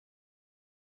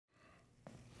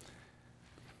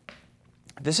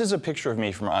This is a picture of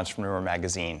me from Entrepreneur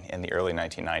magazine in the early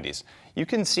 1990s. You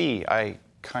can see I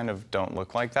kind of don't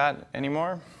look like that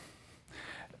anymore.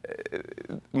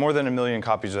 More than 1 million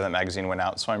copies of that magazine went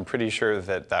out, so I'm pretty sure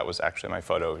that that was actually my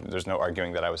photo. There's no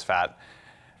arguing that I was fat.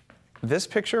 This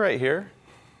picture right here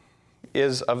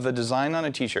is of the design on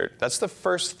a t-shirt. That's the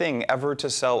first thing ever to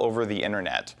sell over the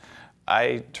internet.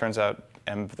 I, turns out,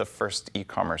 am the first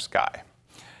e-commerce guy.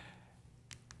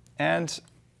 And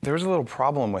there was a little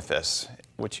problem with this,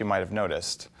 which you might have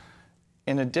noticed.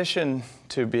 In addition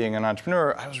to being an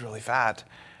entrepreneur, I was really fat.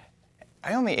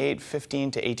 I only ate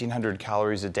 1,500 to 1,800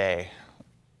 calories a day,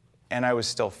 and I was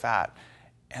still fat.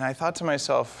 And I thought to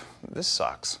myself, this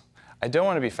sucks. I don't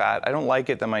want to be fat. I don't like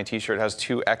it that my t-shirt has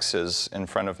 2 X's in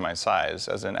front of my size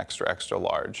as an extra, extra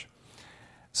large.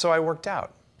 So I worked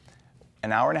out.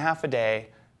 1.5 hours a day,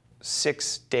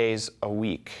 6 days a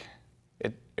week.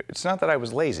 It's not that I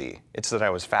was lazy, it's that I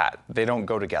was fat. They don't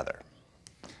go together.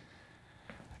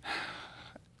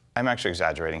 I'm actually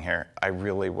exaggerating here. I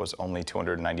really was only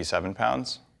 297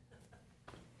 pounds.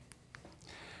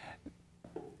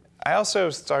 I also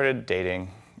started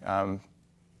dating. I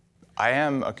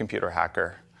am a computer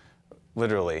hacker,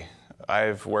 literally.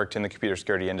 I've worked in the computer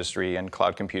security industry and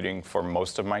cloud computing for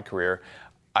most of my career.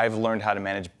 I've learned how to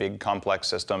manage big, complex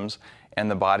systems, and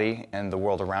the body and the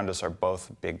world around us are both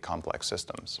big, complex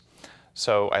systems.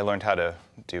 So I learned how to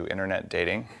do internet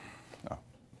dating. Oh.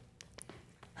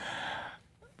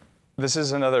 This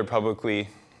is another publicly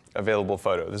available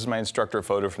photo. This is my instructor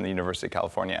photo from the University of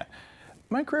California.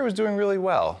 My career was doing really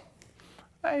well.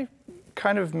 I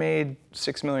kind of made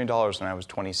 $6 million when I was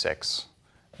 26.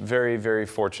 Very, very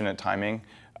fortunate timing.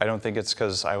 I don't think it's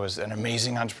because I was an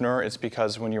amazing entrepreneur. It's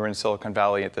because when you were in Silicon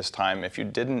Valley at this time, if you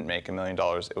didn't make $1 million,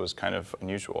 it was kind of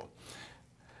unusual.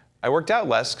 I worked out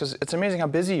less because it's amazing how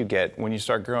busy you get when you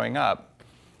start growing up.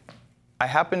 I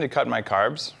happened to cut my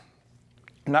carbs,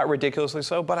 not ridiculously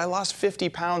so, but I lost 50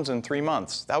 pounds in 3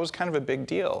 months. That was kind of a big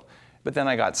deal. But then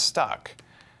I got stuck.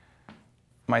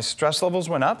 My stress levels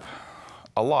went up,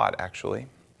 a lot actually,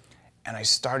 and I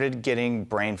started getting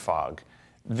brain fog.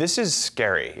 This is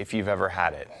scary if you've ever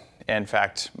had it. In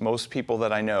fact, most people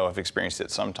that I know have experienced it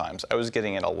sometimes. I was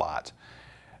getting it a lot.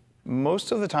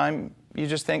 Most of the time, you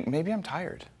just think, maybe I'm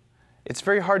tired. It's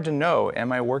very hard to know,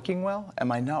 am I working well?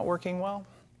 Am I not working well?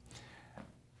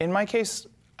 In my case,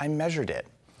 I measured it.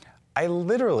 I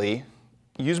literally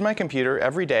used my computer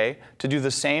every day to do the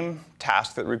same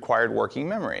task that required working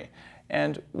memory.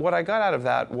 And what I got out of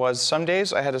that was some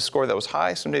days I had a score that was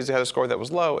high, some days I had a score that was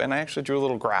low, and I actually drew a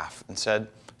little graph and said,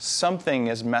 something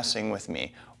is messing with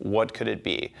me. What could it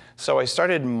be? So I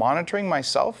started monitoring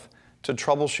myself to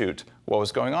troubleshoot what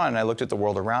was going on, and I looked at the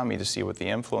world around me to see what the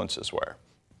influences were.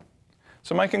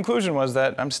 So my conclusion was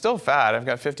that I'm still fat, I've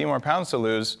got 50 more pounds to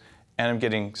lose, and I'm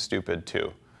getting stupid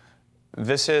too.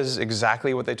 This is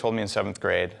exactly what they told me in 7th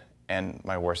grade, and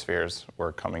my worst fears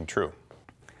were coming true.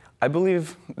 I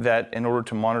believe that in order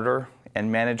to monitor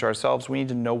and manage ourselves, we need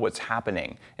to know what's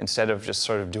happening instead of just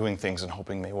sort of doing things and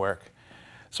hoping they work.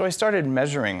 So I started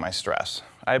measuring my stress.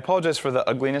 I apologize for the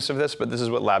ugliness of this, but this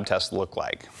is what lab tests look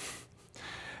like.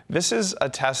 This is a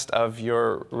test of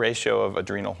your ratio of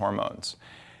adrenal hormones.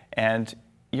 And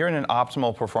you're in an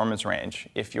optimal performance range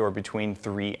if you're between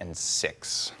 3 and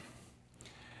 6.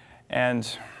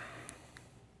 And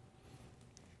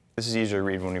this is easier to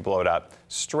read when we blow it up.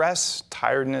 Stress,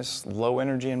 tiredness, low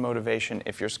energy, and motivation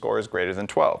if your score is greater than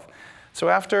 12. So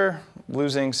after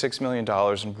losing $6 million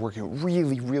and working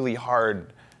really, really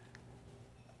hard,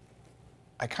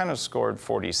 I kind of scored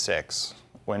 46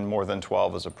 when more than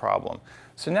 12 is a problem.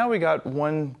 So now we got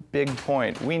one big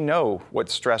point. We know what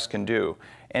stress can do.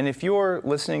 And if you're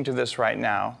listening to this right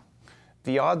now,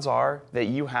 the odds are that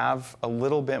you have a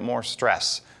little bit more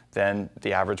stress than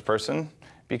the average person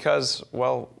because,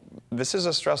 well, this is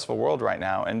a stressful world right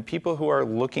now, and people who are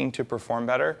looking to perform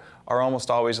better are almost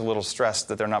always a little stressed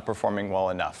that they're not performing well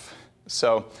enough.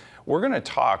 So we're going to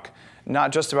talk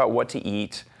not just about what to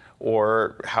eat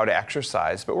or how to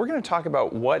exercise, but we're going to talk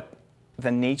about what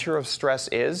the nature of stress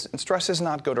is. And stress is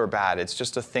not good or bad. It's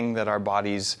just a thing that our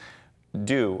bodies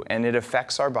do, and it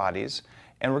affects our bodies.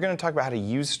 And we're going to talk about how to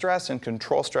use stress and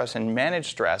control stress and manage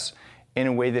stress in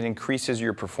a way that increases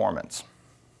your performance.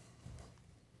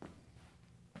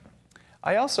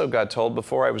 I also got told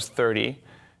before I was 30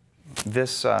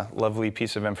 this lovely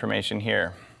piece of information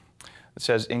here. It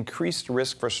says increased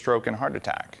risk for stroke and heart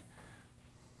attack.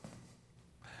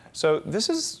 So this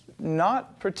is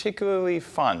not particularly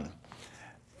fun.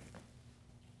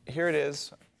 Here it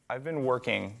is. I've been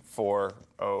working for,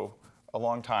 a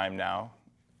long time now,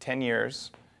 10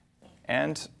 years,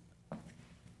 and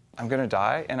I'm going to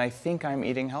die, and I think I'm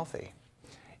eating healthy.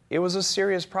 it was a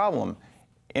serious problem.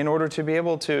 In order to be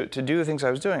able to do the things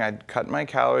I was doing, I'd cut my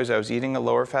calories, I was eating a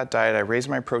lower fat diet, I raised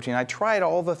my protein, I tried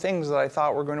all the things that I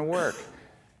thought were going to work.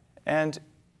 And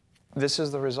this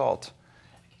is the result.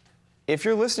 If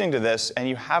you're listening to this and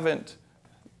you haven't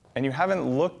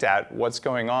looked at what's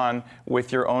going on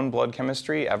with your own blood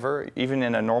chemistry ever, even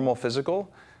in a normal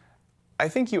physical, I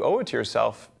think you owe it to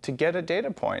yourself to get a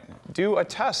data point. Do a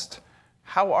test.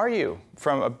 How are you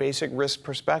from a basic risk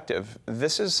perspective?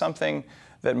 This is something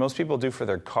that most people do for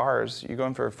their cars. You go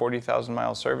in for a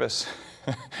 40,000-mile service,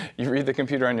 you read the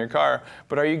computer on your car,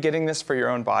 but are you getting this for your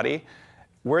own body?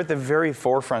 We're at the very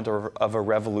forefront of a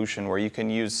revolution where you can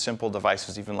use simple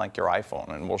devices, even like your iPhone,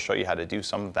 and we'll show you how to do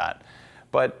some of that.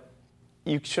 But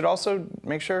you should also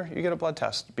make sure you get a blood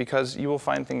test, because you will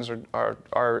find things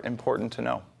are important to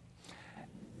know.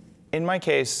 In my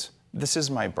case, this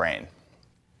is my brain.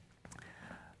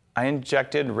 I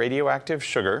injected radioactive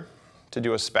sugar to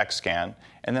do a SPECT scan,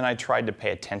 and then I tried to pay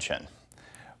attention.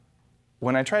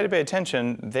 When I tried to pay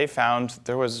attention, they found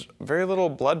there was very little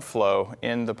blood flow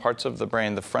in the parts of the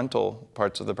brain, the frontal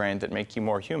parts of the brain that make you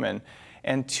more human,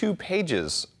 and 2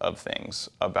 pages of things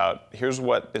about here's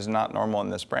what is not normal in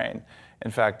this brain.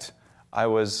 In fact, I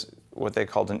was what they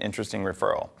called an interesting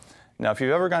referral. Now, if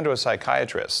you've ever gone to a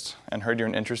psychiatrist and heard you're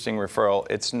an interesting referral,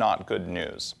 it's not good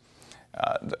news.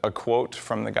 A quote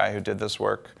from the guy who did this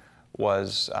work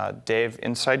was, Dave,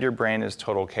 inside your brain is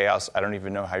total chaos. I don't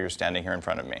even know how you're standing here in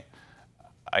front of me.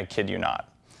 I kid you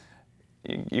not.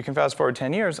 You can fast forward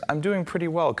 10 years, I'm doing pretty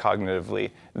well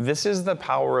cognitively. This is the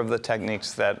power of the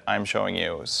techniques that I'm showing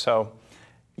you. So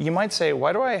you might say,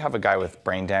 why do I have a guy with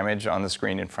brain damage on the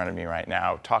screen in front of me right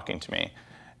now talking to me?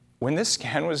 When this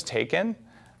scan was taken,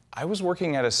 I was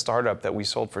working at a startup that we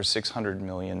sold for $600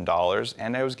 million,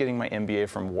 and I was getting my MBA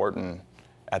from Wharton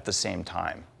at the same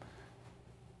time.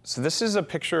 So this is a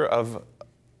picture of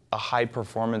a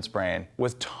high-performance brain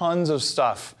with tons of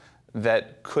stuff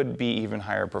that could be even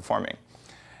higher performing.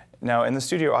 Now, in the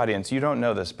studio audience, you don't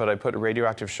know this, but I put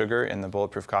radioactive sugar in the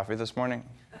Bulletproof coffee this morning.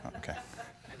 Oh, okay.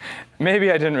 Maybe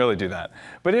I didn't really do that.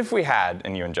 But if we had,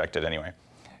 and you injected anyway,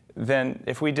 then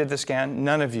if we did the scan,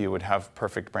 none of you would have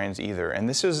perfect brains either. And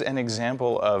this is an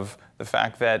example of the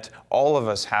fact that all of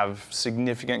us have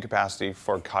significant capacity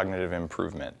for cognitive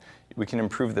improvement. We can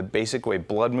improve the basic way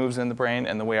blood moves in the brain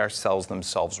and the way our cells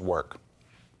themselves work.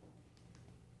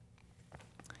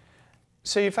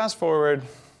 So you fast forward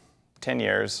 10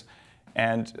 years,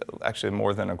 and actually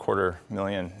more than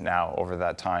 250,000 now over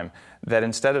that time, that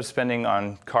instead of spending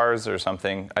on cars or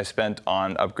something, I spent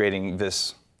on upgrading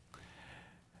this.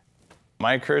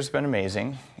 My career's been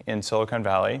amazing in Silicon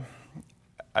Valley.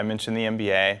 I mentioned the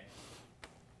MBA.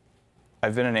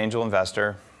 I've been an angel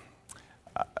investor.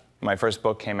 My first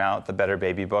book came out, The Better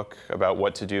Baby Book, about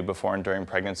what to do before and during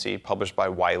pregnancy, published by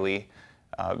Wiley.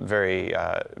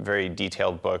 Very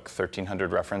detailed book,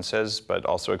 1,300 references, but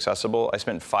also accessible. I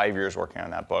spent 5 years working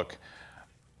on that book.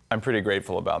 I'm pretty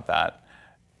grateful about that.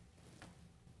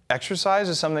 Exercise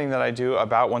is something that I do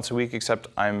about once a week, except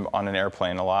I'm on an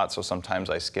airplane a lot, so sometimes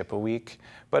I skip a week.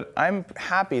 But I'm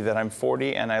happy that I'm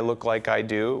 40 and I look like I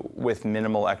do with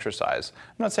minimal exercise.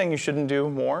 I'm not saying you shouldn't do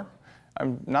more.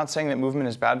 I'm not saying that movement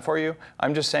is bad for you.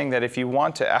 I'm just saying that if you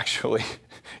want to actually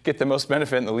get the most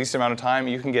benefit in the least amount of time,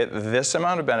 you can get this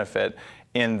amount of benefit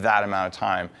in that amount of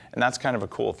time. And that's kind of a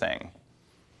cool thing.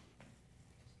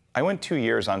 I went 2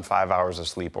 years on 5 hours of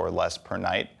sleep or less per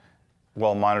night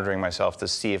while monitoring myself to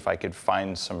see if I could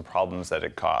find some problems that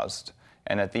it caused.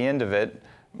 And at the end of it,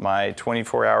 my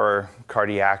 24-hour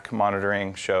cardiac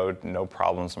monitoring showed no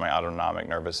problems in my autonomic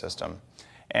nervous system.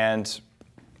 And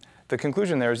the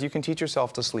conclusion there is you can teach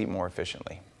yourself to sleep more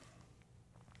efficiently.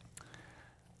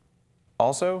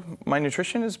 Also, my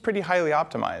nutrition is pretty highly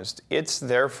optimized. It's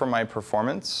there for my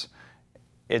performance.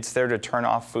 It's there to turn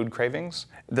off food cravings.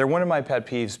 They're one of my pet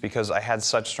peeves because I had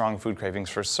such strong food cravings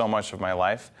for so much of my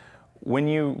life. When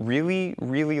you really,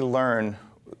 really learn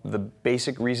the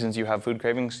basic reasons you have food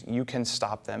cravings, you can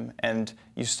stop them and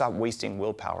you stop wasting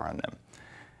willpower on them.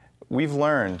 We've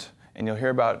learned, and you'll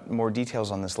hear about more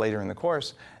details on this later in the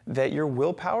course, that your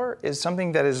willpower is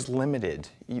something that is limited.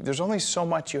 There's only so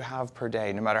much you have per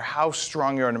day. No matter how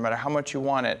strong you are, no matter how much you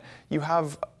want it, you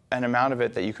have an amount of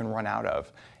it that you can run out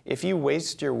of. If you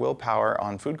waste your willpower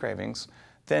on food cravings,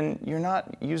 then you're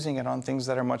not using it on things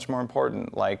that are much more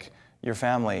important, like your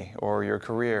family or your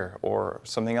career or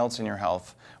something else in your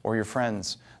health or your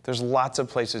friends. There's lots of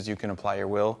places you can apply your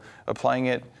will. Applying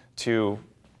it to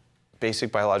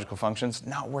basic biological functions,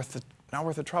 not worth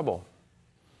the trouble.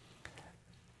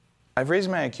 I've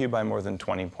raised my IQ by more than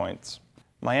 20 points.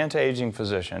 My anti-aging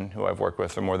physician, who I've worked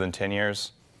with for more than 10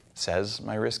 years, says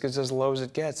my risk is as low as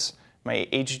it gets. My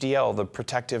HDL, the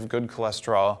protective good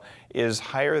cholesterol, is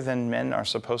higher than men are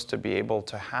supposed to be able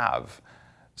to have.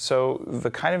 So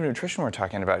the kind of nutrition we're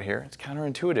talking about here, it's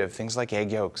counterintuitive. Things like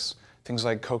egg yolks, things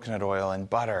like coconut oil and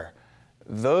butter.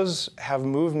 Those have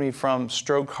moved me from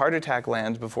stroke heart attack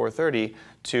land before 30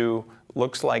 to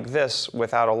looks like this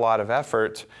without a lot of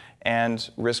effort, and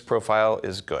risk profile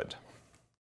is good.